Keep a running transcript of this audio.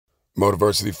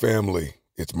Motiversity family,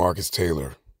 it's Marcus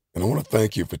Taylor, and I want to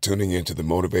thank you for tuning into the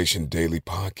Motivation Daily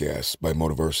Podcast by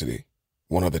Motiversity,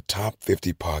 one of the top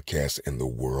 50 podcasts in the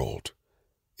world.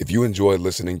 If you enjoy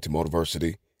listening to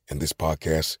Motiversity and this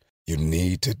podcast, you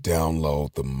need to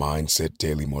download the Mindset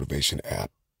Daily Motivation app.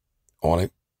 On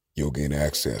it, you'll gain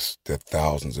access to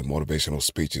thousands of motivational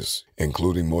speeches,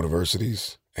 including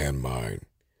Motiversity's and mine.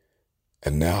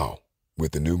 And now,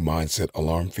 with the new Mindset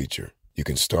Alarm feature, you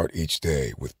can start each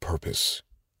day with purpose,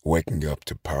 waking up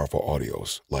to powerful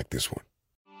audios like this one.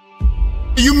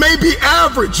 You may be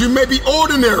average, you may be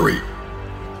ordinary,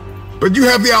 but you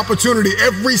have the opportunity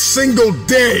every single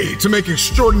day to make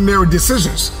extraordinary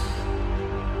decisions.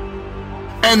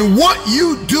 And what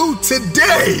you do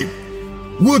today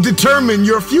will determine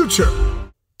your future.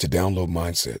 To download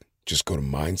Mindset, just go to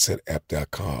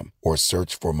mindsetapp.com or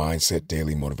search for Mindset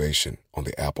Daily Motivation on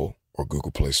the Apple or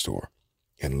Google Play Store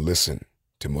and listen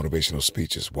to motivational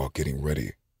speeches while getting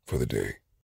ready for the day.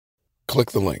 Click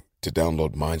the link to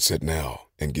download Mindset now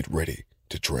and get ready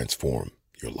to transform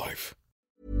your life.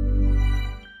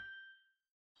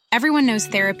 Everyone knows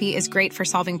therapy is great for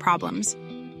solving problems,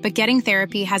 but getting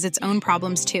therapy has its own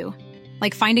problems too,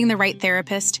 like finding the right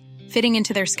therapist, fitting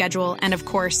into their schedule, and of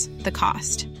course, the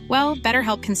cost. Well,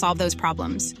 BetterHelp can solve those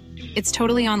problems. It's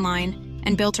totally online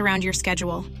and built around your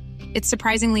schedule. It's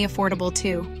surprisingly affordable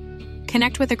too.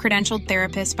 Connect with a credentialed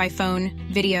therapist by phone,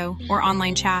 video, or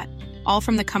online chat, all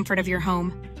from the comfort of your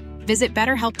home. Visit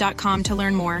BetterHelp.com to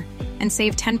learn more and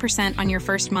save 10% on your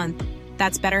first month.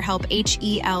 That's BetterHelp,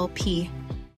 H-E-L-P.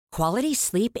 Quality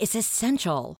sleep is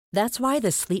essential. That's why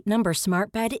the Sleep Number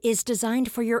Smart Bed is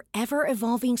designed for your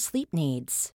ever-evolving sleep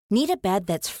needs. Need a bed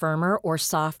that's firmer or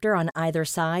softer on either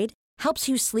side? Helps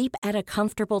you sleep at a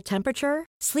comfortable temperature?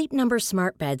 Sleep Number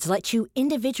Smart Beds let you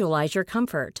individualize your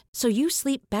comfort, so you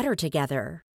sleep better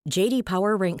together. J.D.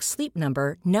 Power ranks Sleep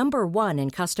Number number 1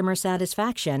 in customer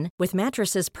satisfaction with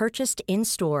mattresses purchased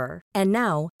in-store. And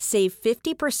now, save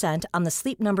 50% on the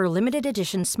Sleep Number Limited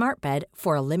Edition Smart Bed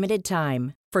for a limited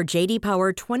time. For J.D.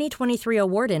 Power 2023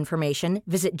 award information,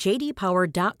 visit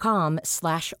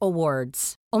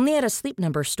jdpower.com/awards. Only at a Sleep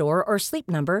Number store or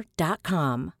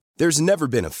sleepnumber.com. There's never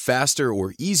been a faster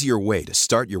or easier way to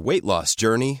start your weight loss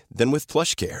journey than with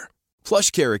PlushCare.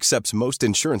 PlushCare accepts most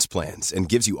insurance plans and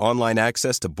gives you online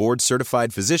access to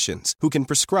board-certified physicians who can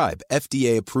prescribe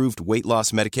FDA-approved weight loss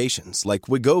medications like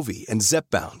Wegovy and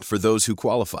Zepbound for those who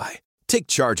qualify. Take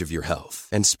charge of your health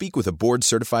and speak with a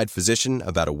board-certified physician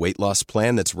about a weight loss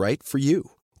plan that's right for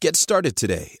you. Get started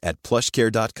today at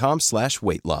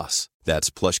plushcare.com/weight loss.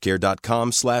 That's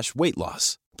plushcare.com/weight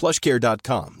loss.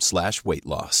 plushcare.com/weight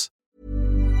loss.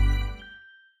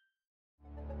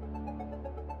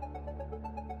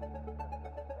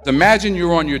 Imagine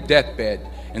you're on your deathbed,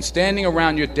 and standing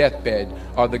around your deathbed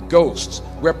are the ghosts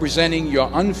representing your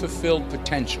unfulfilled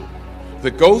potential, the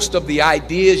ghost of the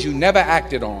ideas you never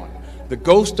acted on, the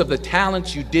ghost of the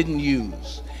talents you didn't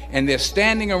use, and they're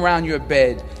standing around your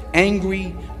bed,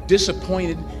 angry,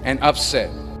 disappointed, and upset.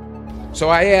 So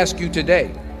I ask you today,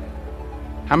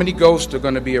 how many ghosts are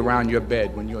going to be around your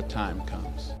bed when your time comes?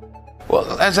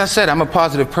 Well, as I said, I'm a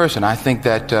positive person. I think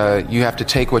that you have to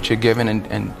take what you're given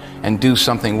and do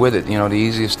something with it. You know, the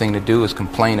easiest thing to do is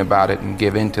complain about it and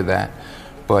give in to that.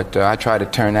 But I try to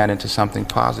turn that into something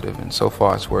positive, and so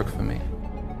far it's worked for me.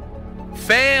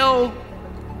 Fail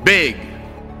big.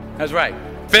 That's right.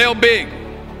 Fail big.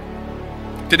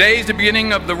 Today's the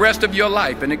beginning of the rest of your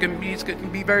life, and it can be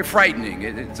very frightening.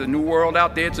 It's a new world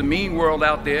out there. It's a mean world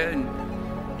out there, and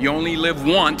you only live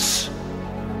once.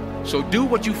 So do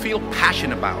what you feel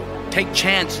passionate about. Take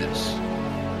chances.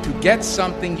 To get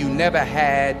something you never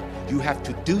had, you have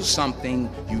to do something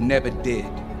you never did.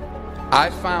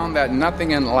 I found that nothing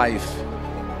in life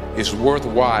is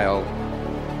worthwhile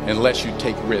unless you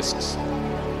take risks.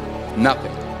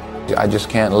 Nothing. I just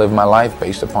can't live my life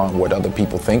based upon what other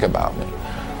people think about me.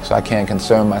 So I can't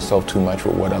concern myself too much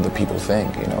with what other people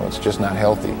think. You know, it's just not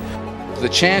healthy. The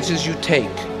chances you take,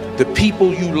 the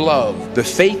people you love, the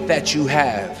faith that you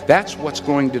have, that's what's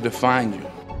going to define you.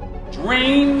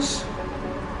 Dreams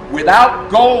without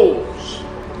goals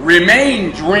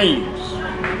remain dreams,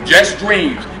 just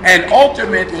dreams, and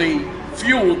ultimately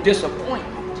fuel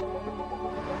disappointment.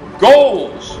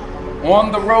 Goals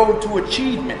on the road to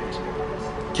achievement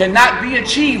cannot be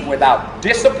achieved without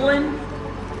discipline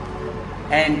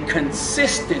and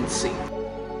consistency.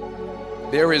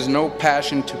 There is no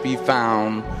passion to be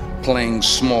found playing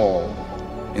small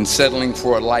and settling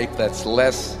for a life that's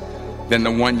less than the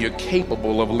one you're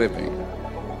capable of living.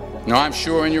 Now, I'm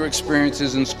sure in your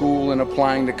experiences in school and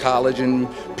applying to college and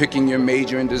picking your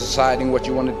major and deciding what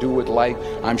you want to do with life,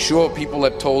 I'm sure people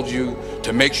have told you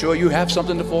to make sure you have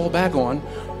something to fall back on.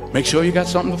 Make sure you got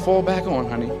something to fall back on,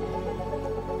 honey.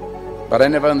 But I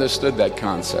never understood that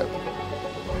concept,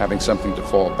 having something to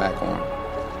fall back on.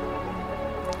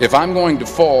 If I'm going to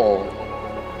fall,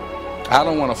 I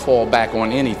don't want to fall back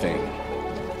on anything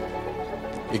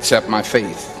except my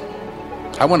faith.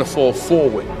 I want to fall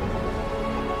forward.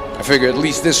 I figure at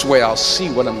least this way I'll see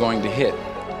what I'm going to hit.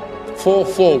 Fall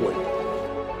forward.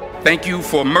 Thank you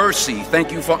for mercy.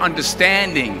 Thank you for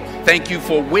understanding. Thank you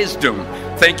for wisdom.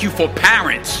 Thank you for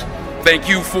parents. Thank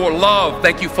you for love.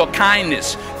 Thank you for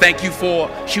kindness. Thank you for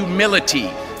humility.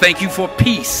 Thank you for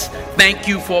peace. Thank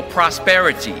you for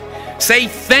prosperity. Say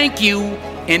thank you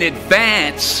in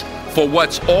advance for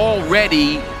what's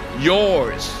already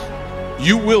yours.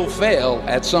 You will fail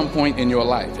at some point in your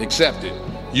life. Accept it.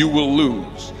 You will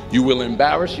lose. You will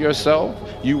embarrass yourself.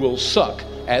 You will suck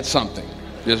at something.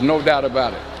 There's no doubt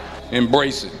about it.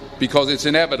 Embrace it, because it's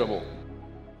inevitable.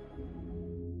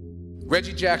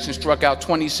 Reggie Jackson struck out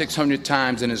 2,600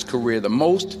 times in his career, the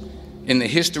most in the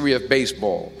history of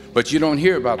baseball. But you don't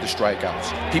hear about the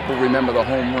strikeouts. People remember the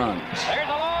home runs.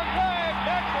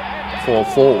 Fall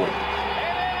forward.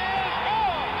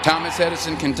 Thomas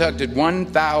Edison conducted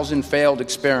 1,000 failed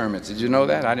experiments. Did you know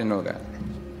that? I didn't know that.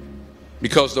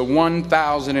 Because the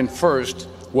 1,001st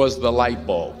was the light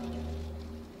bulb.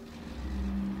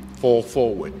 Fall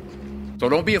forward. So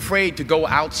don't be afraid to go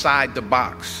outside the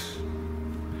box.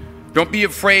 Don't be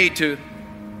afraid to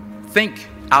think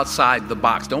outside the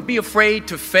box. Don't be afraid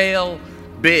to fail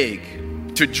big,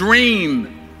 to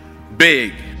dream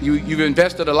big. You've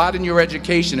invested a lot in your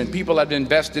education, and people have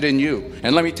invested in you.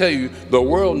 And let me tell you, the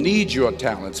world needs your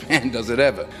talents. Man, does it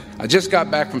ever. I just got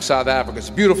back from South Africa. It's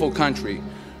a beautiful country,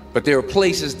 but there are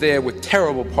places there with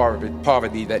terrible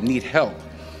poverty that need help.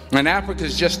 And Africa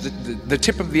is just the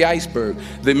tip of the iceberg.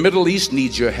 The Middle East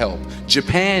needs your help.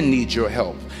 Japan needs your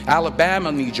help. Alabama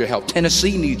needs your help.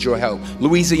 Tennessee needs your help.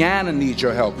 Louisiana needs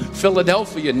your help.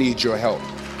 Philadelphia needs your help.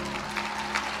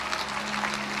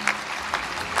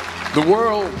 The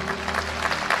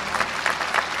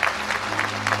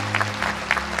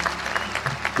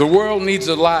world needs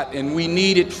a lot, and we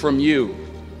need it from you.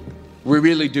 We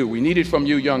really do. We need it from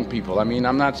you young people. I mean,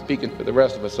 I'm not speaking for the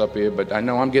rest of us up here, but I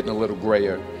know I'm getting a little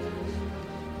grayer.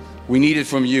 We need it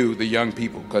from you, the young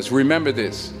people, because remember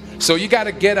this. So you got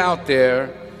to get out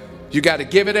there. You got to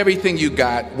give it everything you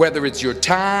got, whether it's your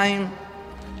time,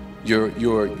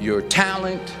 your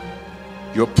talent,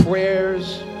 your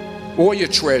prayers, or your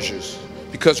treasures.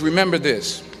 Because remember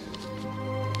this,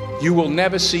 you will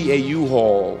never see a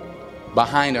U-Haul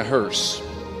behind a hearse.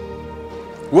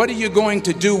 What are you going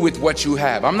to do with what you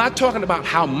have? I'm not talking about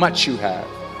how much you have.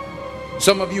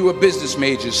 Some of you are business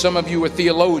majors. Some of you are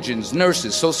theologians,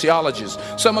 nurses, sociologists.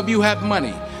 Some of you have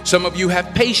money. Some of you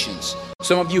have patience.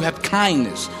 Some of you have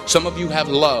kindness. Some of you have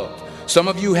love. Some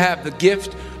of you have the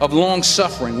gift of long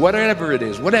suffering. Whatever it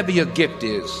is, whatever your gift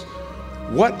is,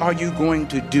 what are you going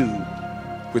to do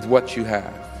with what you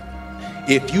have?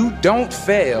 If you don't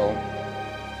fail,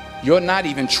 you're not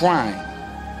even trying.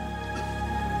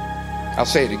 I'll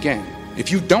say it again. If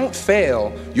you don't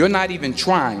fail, you're not even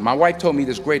trying. My wife told me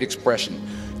this great expression.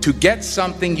 To get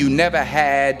something you never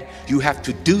had, you have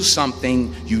to do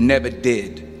something you never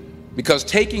did. Because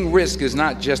taking risk is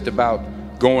not just about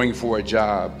going for a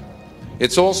job.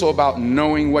 It's also about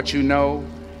knowing what you know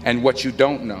and what you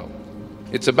don't know.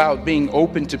 It's about being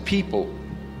open to people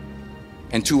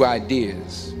and to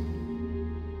ideas.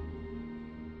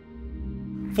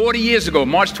 40 years ago,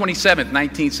 March 27th,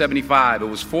 1975, it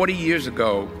was 40 years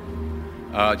ago,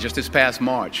 just this past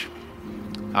March,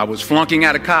 I was flunking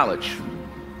out of college.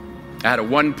 I had a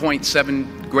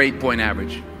 1.7 grade point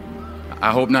average.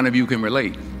 I hope none of you can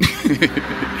relate.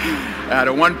 I had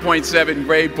a 1.7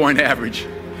 grade point average.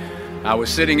 I was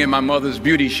sitting in my mother's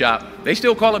beauty shop. They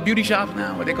still call it beauty shop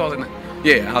now? What they call it now?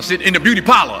 Yeah, I was sitting in the beauty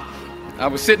parlor. I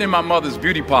was sitting in my mother's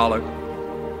beauty parlor,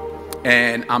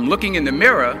 and I'm looking in the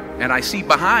mirror, and I see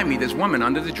behind me this woman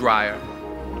under the dryer.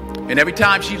 And every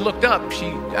time she looked up,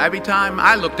 every time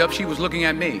I looked up, she was looking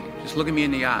at me, just looking me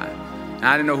in the eye. And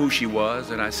I didn't know who she was,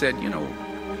 and I said,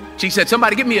 she said,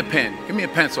 somebody give me a pen, give me a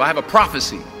pencil, I have a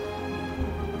prophecy.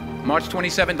 March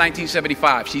 27,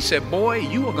 1975, she said, boy,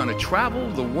 you are going to travel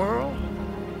the world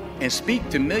and speak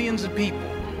to millions of people.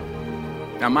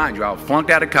 Now, mind you, I flunked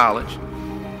out of college.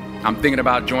 I'm thinking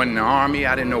about joining the army.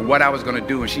 I didn't know what I was going to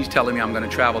do, and she's telling me I'm going to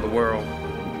travel the world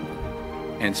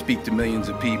and speak to millions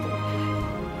of people.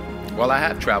 Well, I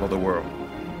have traveled the world,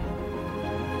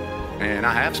 and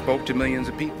I have spoke to millions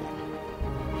of people.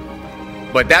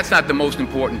 But that's not the most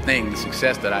important thing, the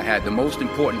success that I had. The most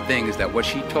important thing is that what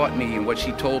she taught me and what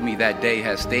she told me that day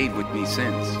has stayed with me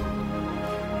since.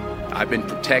 I've been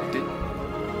protected.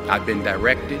 I've been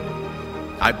directed.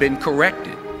 I've been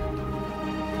corrected.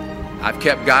 I've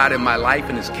kept God in my life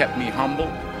and it's kept me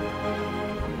humble.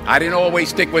 I didn't always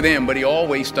stick with him, but he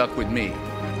always stuck with me.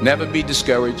 Never be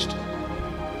discouraged.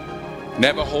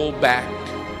 Never hold back.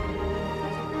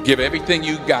 Give everything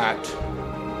you got.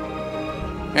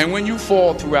 And when you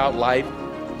fall throughout life,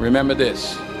 remember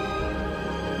this.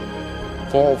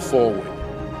 Fall forward.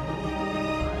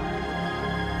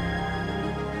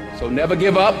 So never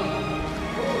give up.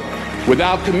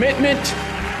 Without commitment,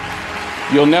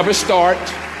 you'll never start.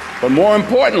 But more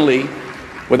importantly,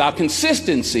 without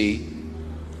consistency,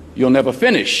 you'll never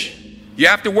finish. You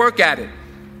have to work at it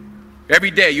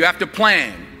every day. You have to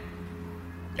plan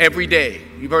every day.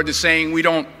 You've heard the saying, we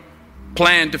don't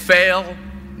plan to fail,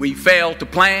 we fail to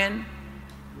plan.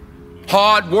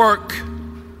 Hard work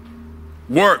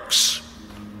works.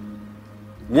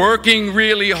 Working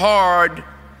really hard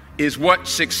is what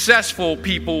successful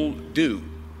people do.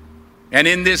 And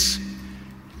in this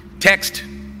text,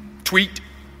 tweet,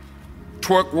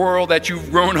 twerk world that you've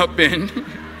grown up in,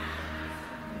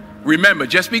 remember,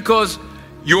 just because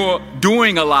you're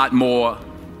doing a lot more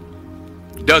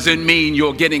doesn't mean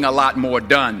you're getting a lot more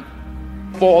done.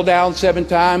 Fall down 7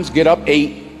 times, get up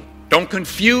 8. Don't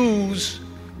confuse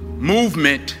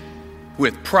movement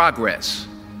with progress.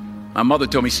 My mother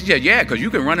told me, she said, yeah, because you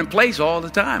can run in place all the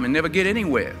time and never get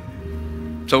anywhere.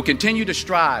 So continue to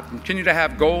strive, continue to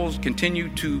have goals, continue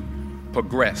to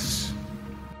progress.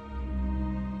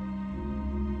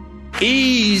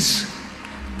 Ease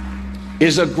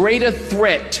is a greater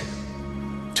threat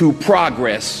to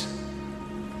progress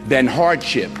than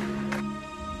hardship.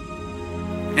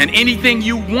 And anything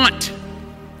you want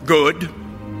good,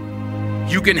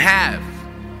 you can have.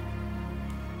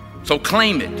 So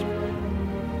claim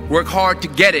it. Work hard to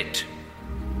get it.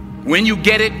 When you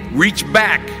get it, reach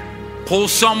back. Pull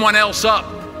someone else up.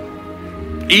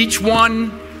 Each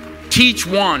one, teach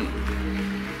one.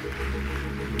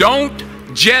 Don't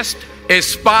just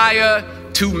aspire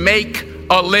to make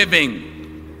a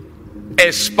living.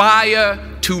 Aspire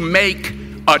to make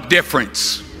a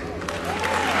difference.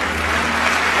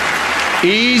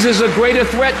 Ease is a greater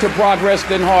threat to progress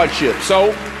than hardship.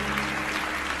 So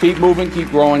keep moving, keep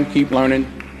growing, keep learning.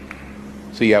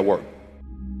 See you at work.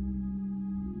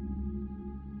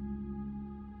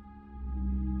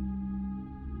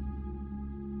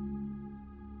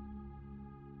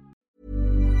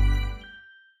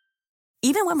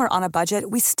 Even when we're on a budget,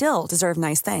 we still deserve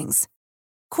nice things.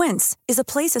 Quince is a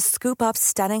place to scoop up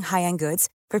stunning high-end goods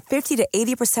for 50 to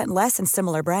 80% less than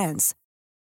similar brands.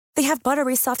 They have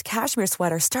buttery soft cashmere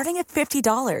sweaters starting at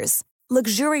 $50,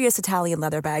 luxurious Italian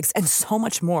leather bags, and so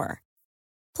much more.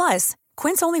 Plus,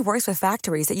 Quince only works with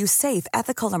factories that use safe,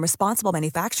 ethical, and responsible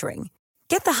manufacturing.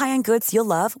 Get the high-end goods you'll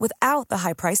love without the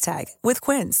high price tag with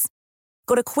Quince.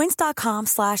 Go to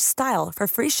quince.com/style for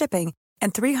free shipping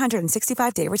and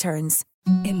 365-day returns.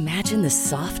 Imagine the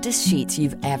softest sheets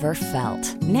you've ever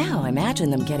felt. Now imagine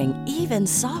them getting even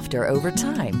softer over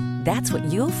time. That's what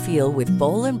you'll feel with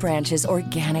Boll & Branch's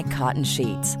organic cotton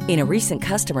sheets. In a recent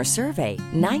customer survey,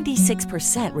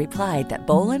 96% replied that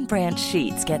Boll & Branch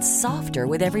sheets get softer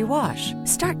with every wash.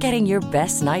 Start getting your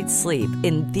best night's sleep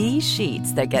in these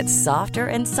sheets that get softer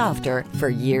and softer for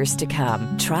years to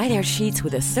come. Try their sheets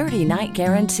with a 30-night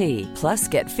guarantee. Plus,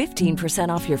 get 15%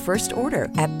 off your first order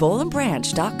at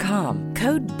bollandbranch.com.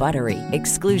 Code BUTTERY.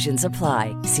 Exclusions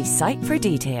apply. See site for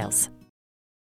details.